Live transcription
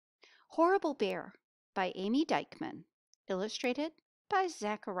Horrible Bear by Amy Dykman, illustrated by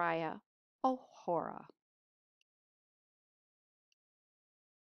Zachariah O'Hora.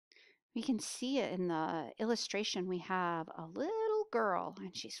 We can see it in the illustration. We have a little girl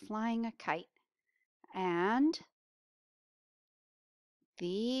and she's flying a kite, and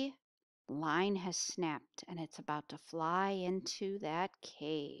the line has snapped and it's about to fly into that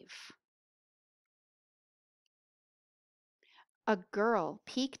cave. A girl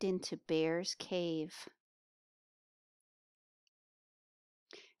peeked into Bear's cave.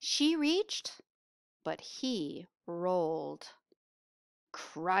 She reached, but he rolled.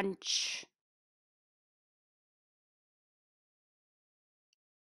 Crunch!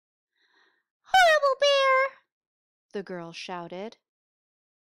 "Horrible Bear!" the girl shouted.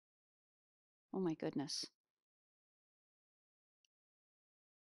 Oh my goodness.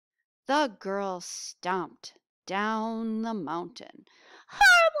 The girl stomped down the mountain.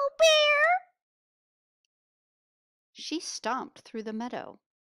 "Horrible Bear!" She stomped through the meadow.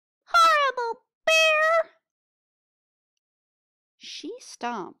 "Horrible Bear!" She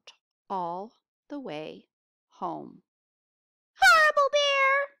stomped all the way home. "Horrible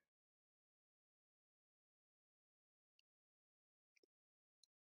Bear!"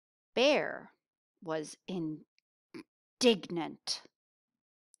 Bear was indignant.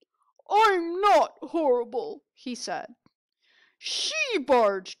 "I'm not horrible," he said. "She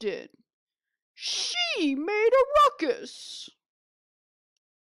barged in. She made a ruckus.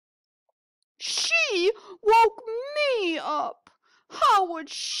 She woke me up. How would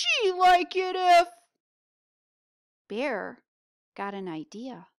she like it if—" Bear got an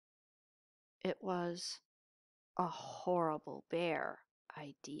idea. It was a horrible bear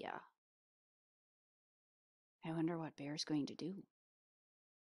idea. I wonder what Bear's going to do.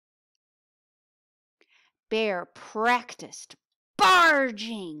 Bear practiced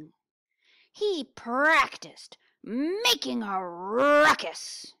barging. He practiced making a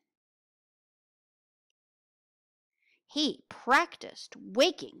ruckus. He practiced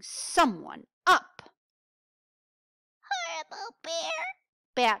waking someone up. "Horrible Bear!"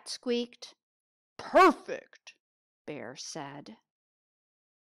 Bat squeaked. "Perfect!" Bear said.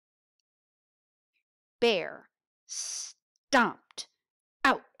 Bear stomped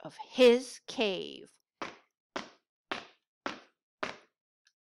out of his cave.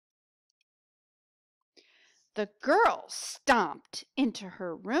 The girl stomped into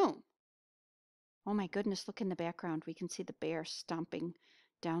her room. Oh my goodness, look in the background. We can see the bear stomping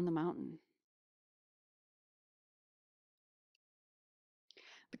down the mountain.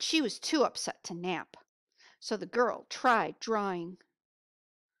 But she was too upset to nap, so the girl tried drawing.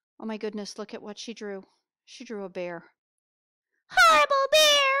 Oh my goodness, look at what she drew. She drew a bear. "Horrible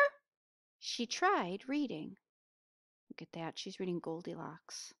Bear!" She tried reading. Look at that, she's reading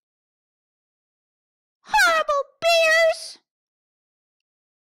Goldilocks. "Horrible Bears!"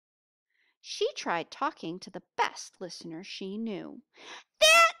 She tried talking to the best listener she knew.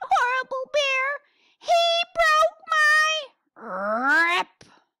 "That horrible bear, he broke my rip."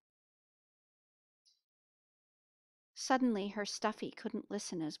 Suddenly her Stuffy couldn't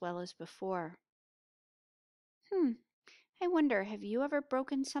listen as well as before. I wonder, have you ever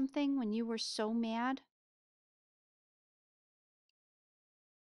broken something when you were so mad?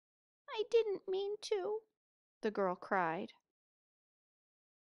 "I didn't mean to," the girl cried.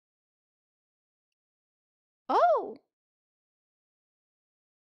 "Oh!"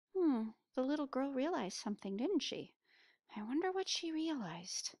 The little girl realized something, didn't she? I wonder what she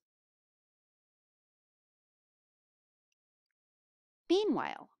realized.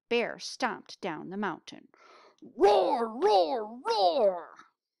 Meanwhile, Bear stomped down the mountain. "Roar, roar, roar!"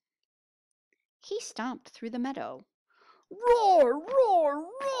 He stomped through the meadow. "Roar, roar,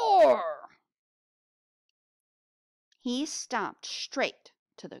 roar!" He stomped straight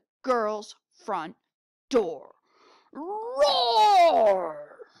to the girl's front door.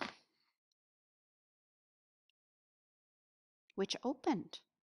 Roar! Which opened.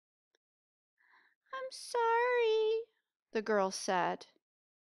 "I'm sorry," the girl said,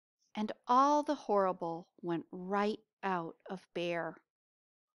 and all the horrible went right out of Bear.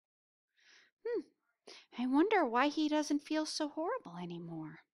 I wonder why he doesn't feel so horrible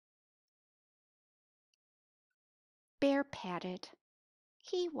anymore. Bear patted.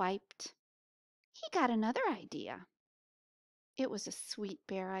 He wiped. He got another idea. It was a sweet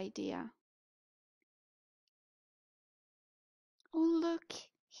bear idea. "Oh, look,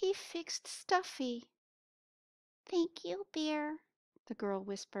 he fixed Stuffy." "Thank you, Bear," the girl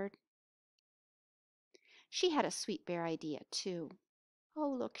whispered. She had a sweet bear idea, too. "Oh,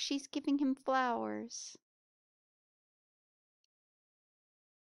 look, she's giving him flowers."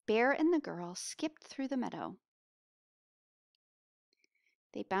 bear and the girl skipped through the meadow.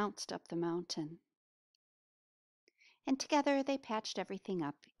 They bounced up the mountain, and together they patched everything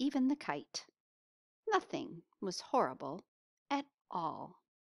up, even the kite. Nothing was horrible at all.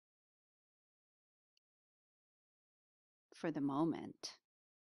 For the moment.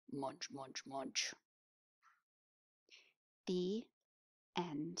 Munch, munch, munch. The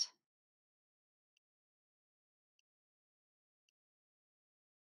end.